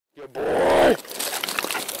Good boy.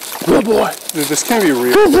 Good boy. Dude, this can't be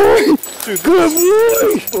real. Good boy. Dude, good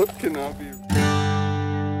boy. This cannot be real.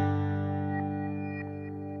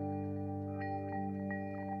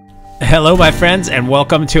 Hello my friends, and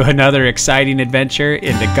welcome to another exciting adventure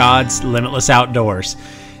into God's Limitless Outdoors.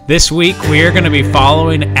 This week we are going to be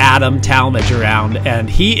following Adam Talmadge around, and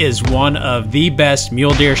he is one of the best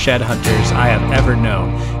mule deer shed hunters I have ever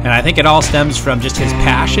known. And I think it all stems from just his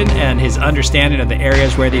passion and his understanding of the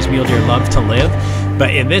areas where these mule deer love to live.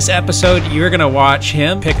 But in this episode, you're going to watch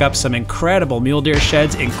him pick up some incredible mule deer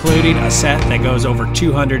sheds, including a set that goes over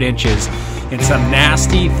 200 inches in some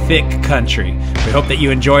nasty, thick country. We hope that you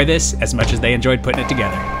enjoy this as much as they enjoyed putting it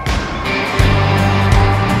together.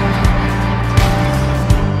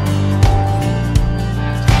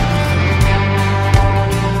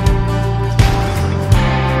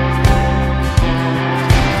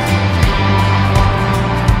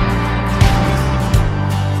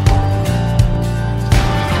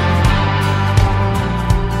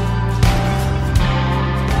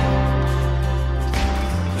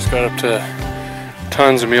 Got up to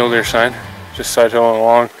tons of mule deer sign, just side hilling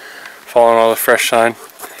along, following all the fresh sign.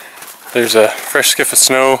 There's a fresh skiff of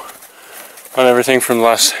snow on everything from the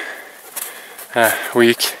last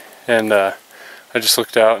week, and I just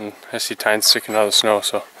looked out and I see tines sticking out of the snow,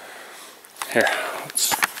 so here, let's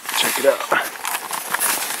check it out.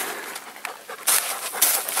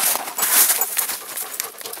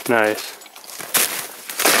 Nice.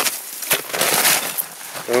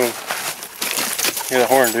 Boom. Look at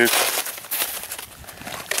the horn, dude.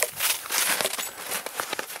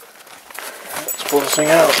 Let's pull this thing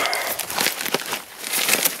out.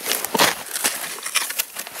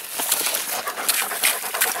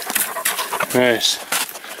 Nice.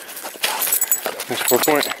 Nice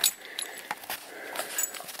 4-point.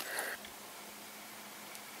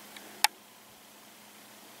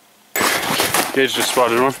 Gage just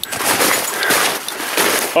spotted one.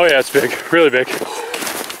 Oh yeah, it's big. Really big.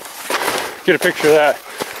 Get a picture of that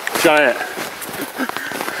giant.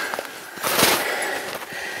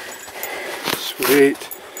 Sweet.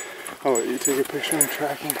 I'll let you take a picture. I'm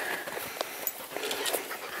tracking.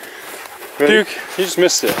 Ready? Duke, you just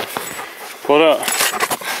missed it. Pull it out.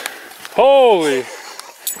 Holy!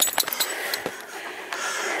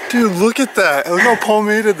 Dude, look at that. Look how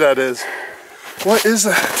palmated that is. What is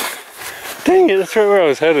that? Dang it, that's right where I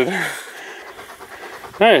was headed.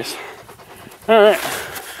 Nice. Alright.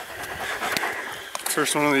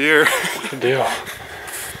 First one of the year. Good deal.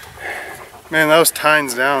 Man, that was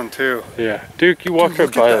tines down too. Yeah. Duke, you walked right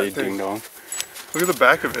by that, you ding dong. Look at the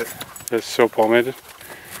back of it. That's so palmated.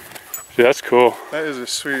 Dude, that's cool. That is a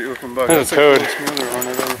sweet looking buck. That's a toad. The coolest one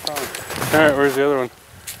I've ever found. Alright, where's the other one?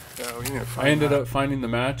 Yeah, we need to find I ended up finding the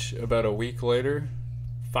match about a week later,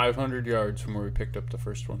 500 yards from where we picked up the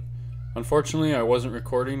first one. Unfortunately, I wasn't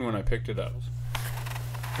recording when I picked it up.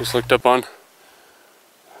 Just looked up on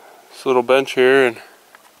this little bench here, and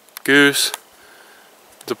Goose,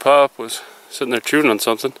 the pup, was sitting there chewing on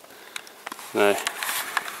something. And I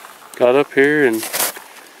got up here and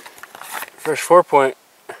fresh 4-point.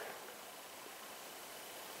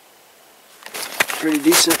 Pretty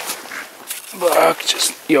decent buck,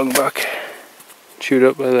 just young buck. Chewed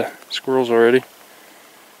up by the squirrels already.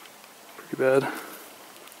 Pretty bad.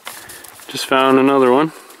 Just found another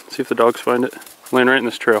one. See if the dogs find it. Laying right in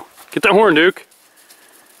this trail. Get that horn, Duke.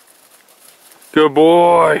 Good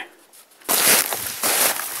boy.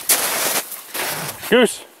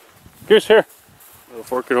 Goose. Goose, here. Little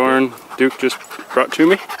forked horn Duke just brought to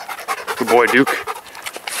me. Good boy, Duke.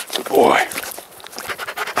 Good boy.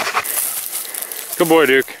 Good boy,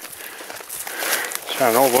 Duke. Just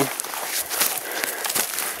found an old one.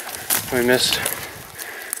 We missed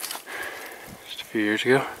just a few years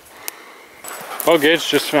ago. Oh, Gage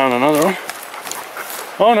just found another one.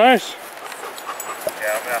 Oh, nice.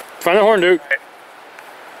 Yeah. Find that horn, Duke.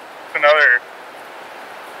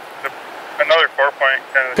 Another 4-point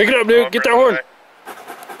kind of. Pick it up, Duke. Get that horn.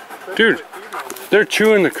 Dude, they're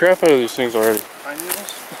chewing the crap out of these things already.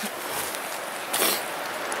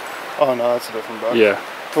 Oh no, that's a different buck. Yeah.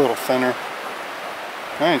 A little thinner.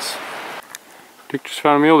 Nice. Duke just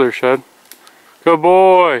found a mule deer shed. Good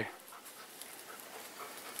boy.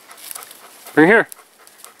 Bring here.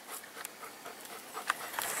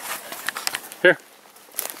 Here.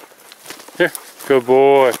 Here. Good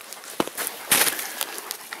boy.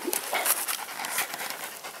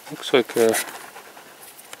 Looks like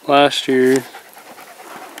last year.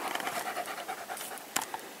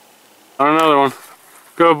 On another one.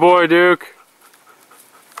 Good boy, Duke.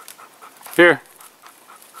 Here.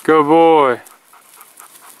 Good boy.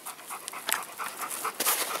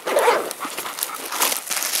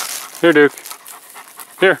 Here, Duke.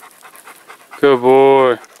 Here. Good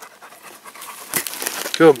boy.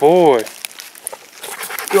 Good boy.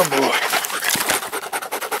 Good boy.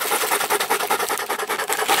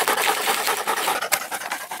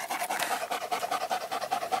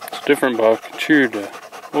 It's a different buck. Chewed.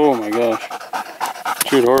 Oh my gosh.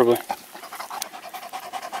 Chewed horribly.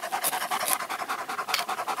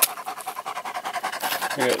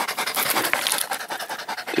 I got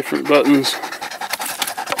different buttons.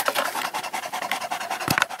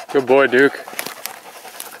 Good boy, Duke.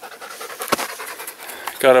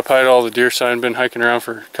 Got up high to all the deer sign. Been hiking around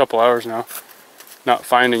for a couple hours now, not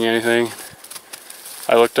finding anything.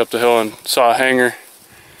 I looked up the hill and saw a hanger.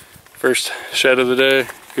 First shed of the day.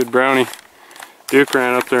 Good brownie. Duke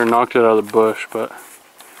ran up there and knocked it out of the bush, but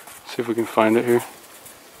let's see if we can find it here.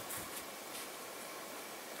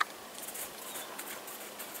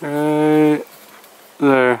 Right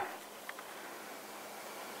there.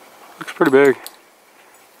 Looks pretty big.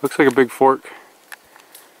 Looks like a big fork.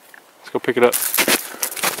 Let's go pick it up.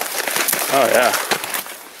 Oh yeah.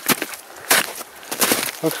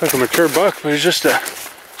 Looks like a mature buck, but he's just a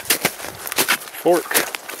fork.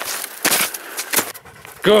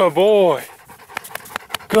 Good boy.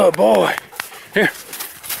 Good boy. Here.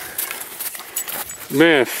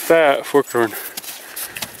 Man, fat forkhorn.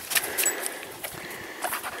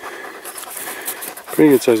 Pretty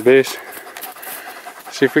good sized base.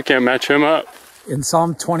 See if we can't match him up. In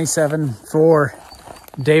Psalm 27:4,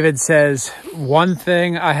 David says, "One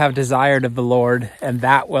thing I have desired of the Lord, and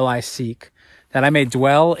that will I seek, that I may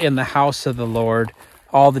dwell in the house of the Lord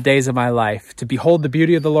all the days of my life, to behold the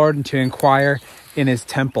beauty of the Lord and to inquire in his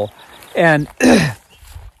temple." And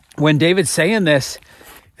when David's saying this,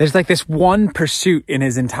 there's like this one pursuit in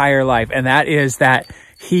his entire life, and that is that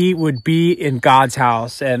he would be in God's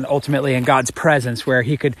house and ultimately in God's presence, where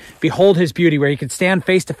he could behold his beauty, where he could stand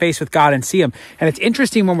face to face with God and see him. And it's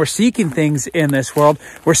interesting, when we're seeking things in this world,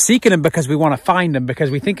 we're seeking them because we want to find them,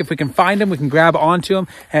 because we think if we can find them, we can grab onto them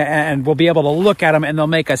and we'll be able to look at them and they'll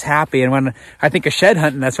make us happy. And when I think of shed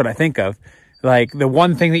hunting, that's what I think of. Like, the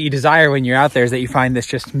one thing that you desire when you're out there is that you find this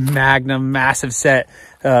just magnum, massive set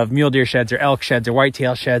of mule deer sheds or elk sheds or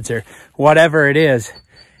whitetail sheds or whatever it is.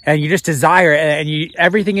 And you just desire, and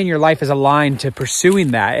everything in your life is aligned to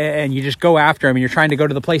pursuing that, and you just go after them, and you're trying to go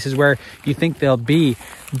to the places where you think they'll be.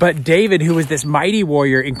 But David, who was this mighty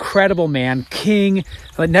warrior, incredible man, king,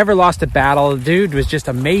 never lost a battle, the dude was just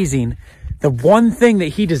amazing. The one thing that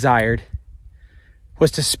he desired was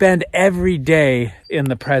to spend every day in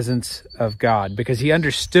the presence of God, because he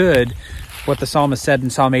understood what the psalmist said in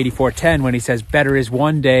Psalm 84:10 when he says, "Better is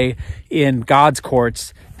one day in God's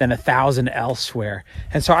courts than 1,000 elsewhere."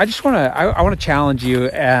 And so I just want to challenge you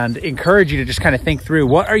and encourage you to just kind of think through,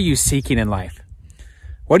 what are you seeking in life?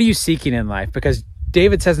 What are you seeking in life? Because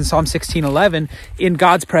David says in Psalm 16:11, in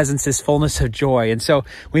God's presence is fullness of joy. And so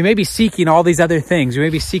we may be seeking all these other things. We may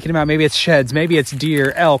be seeking about, maybe it's sheds, maybe it's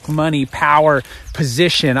deer, elk, money, power,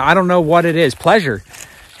 position. I don't know what it is, pleasure.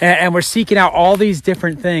 And we're seeking out all these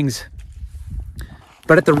different things.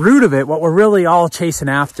 But at the root of it, what we're really all chasing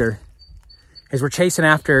after is we're chasing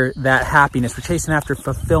after that happiness. We're chasing after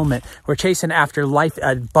fulfillment. We're chasing after life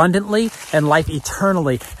abundantly and life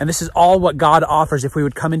eternally. And this is all what God offers if we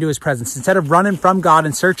would come into his presence. Instead of running from God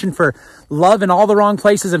and searching for love in all the wrong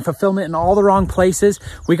places and fulfillment in all the wrong places,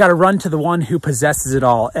 we got to run to the one who possesses it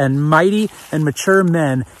all. And mighty and mature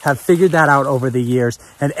men have figured that out over the years.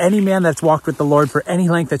 And any man that's walked with the Lord for any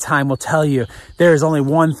length of time will tell you, there is only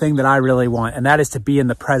one thing that I really want, and that is to be in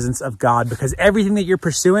the presence of God. Because everything that you're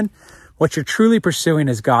pursuing, what you're truly pursuing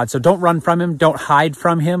is God. So don't run from him. Don't hide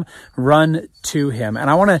from him. Run to him.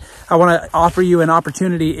 And I want to offer you an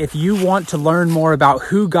opportunity. If you want to learn more about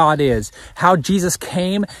who God is, how Jesus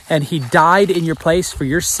came and he died in your place for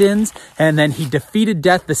your sins, and then he defeated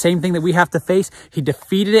death, the same thing that we have to face. He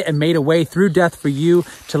defeated it and made a way through death for you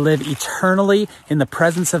to live eternally in the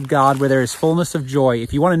presence of God, where there is fullness of joy.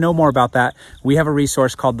 If you want to know more about that, we have a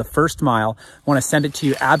resource called The First Mile. I want to send it to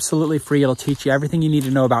you absolutely free. It'll teach you everything you need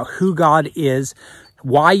to know about who God is,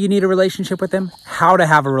 why you need a relationship with him, how to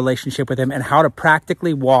have a relationship with him, and how to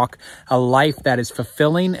practically walk a life that is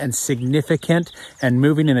fulfilling and significant and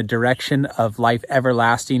moving in a direction of life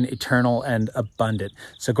everlasting, eternal, and abundant.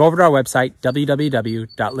 So go over to our website,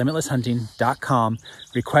 www.limitlesshunting.com,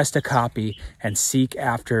 request a copy, and seek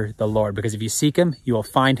after the Lord. Because if you seek him, you will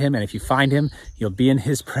find him. And if you find him, you'll be in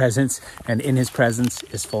his presence, and in his presence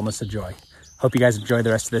is fullness of joy. Hope you guys enjoy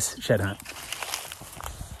the rest of this shed hunt.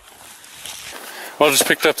 Well, I just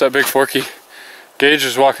picked up that big forky. Gage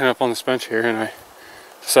was walking up on this bench here, and I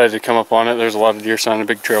decided to come up on it. There's a lot of deer sign, a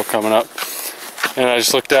big trail coming up. And I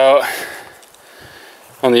just looked out,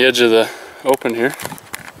 on the edge of the open here.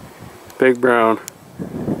 Big brown,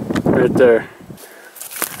 right there.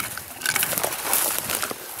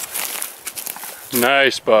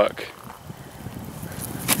 Nice buck.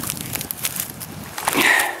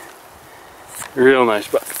 Real nice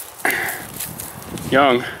buck.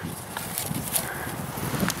 Young.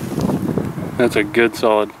 That's a good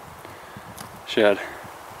solid shed.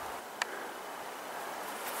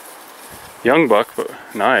 Young buck, but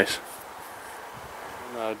nice.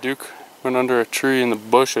 Duke went under a tree in the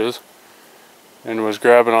bushes and was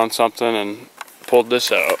grabbing on something and pulled this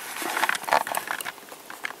out.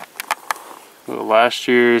 Last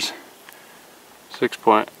year's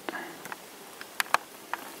 6-point.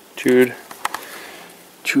 Chewed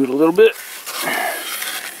a little bit.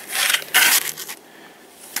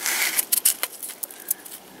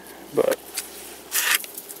 But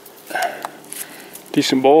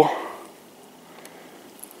decent bull.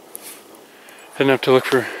 Heading up to look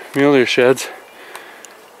for mule deer sheds.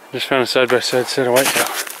 Just found a side-by-side set of whitetail.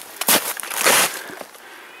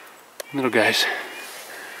 Little guys.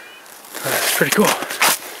 That's pretty cool.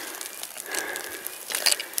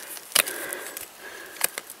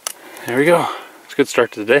 There we go. It's a good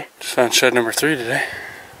start to the day. Just found shed number 3 today.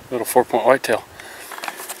 Little 4-point whitetail.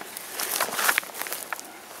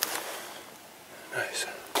 Nice.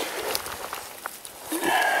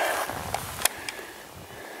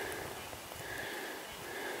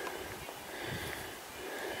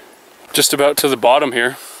 Just about to the bottom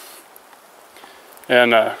here.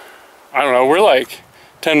 And I don't know, we're like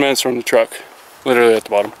 10 minutes from the truck, literally at the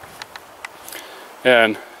bottom.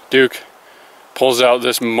 And Duke pulls out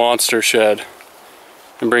this monster shed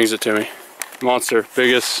and brings it to me. Monster,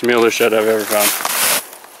 biggest mule deer shed I've ever found.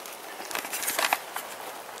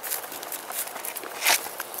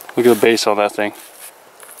 Look at the base on that thing.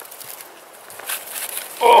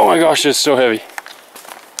 Oh my gosh, it's so heavy.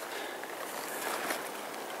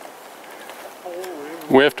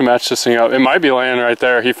 We have to match this thing up. It might be laying right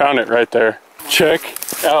there. He found it right there. Check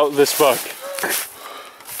out this buck.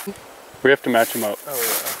 We have to match him up. Oh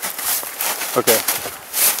yeah. Okay.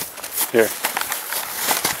 Here.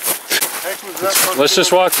 Heck, was that Let's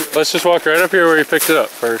just walk right up here where he picked it up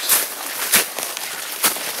first.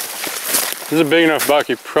 This is a big enough buck.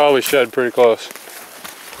 He probably shed pretty close.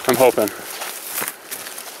 I'm hoping.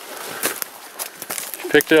 He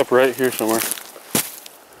picked it up right here somewhere.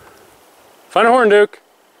 Find a horn, Duke.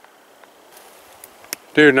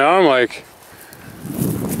 Dude, now I'm like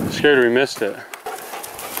scared we missed it.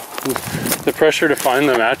 The pressure to find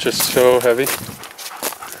the match is so heavy.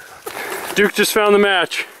 Duke just found the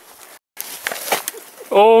match.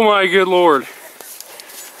 Oh my good lord.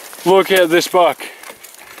 Look at this buck.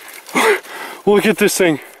 Look at this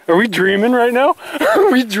thing. Are we dreaming right now?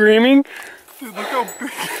 Are we dreaming? Dude, look how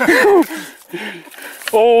big.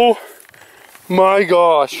 Oh my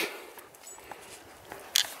gosh.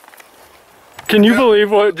 Can you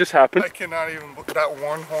believe what just happened? I cannot even look at that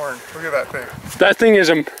one horn. Look at that thing. That thing is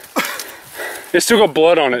it's still got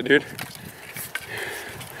blood on it, dude.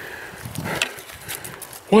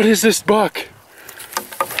 What is this buck?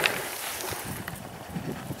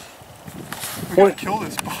 We gotta kill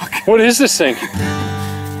this buck. What is this thing?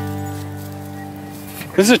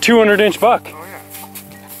 This is a 200-inch buck. Oh yeah.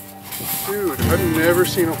 Dude, I've never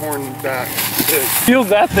seen a horn that big. Feel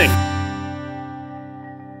that thing.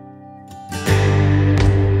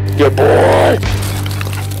 Good boy.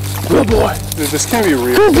 Good boy. Dude, this can't be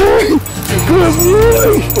real. Good boy. Good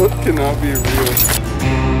boy. This cannot be real.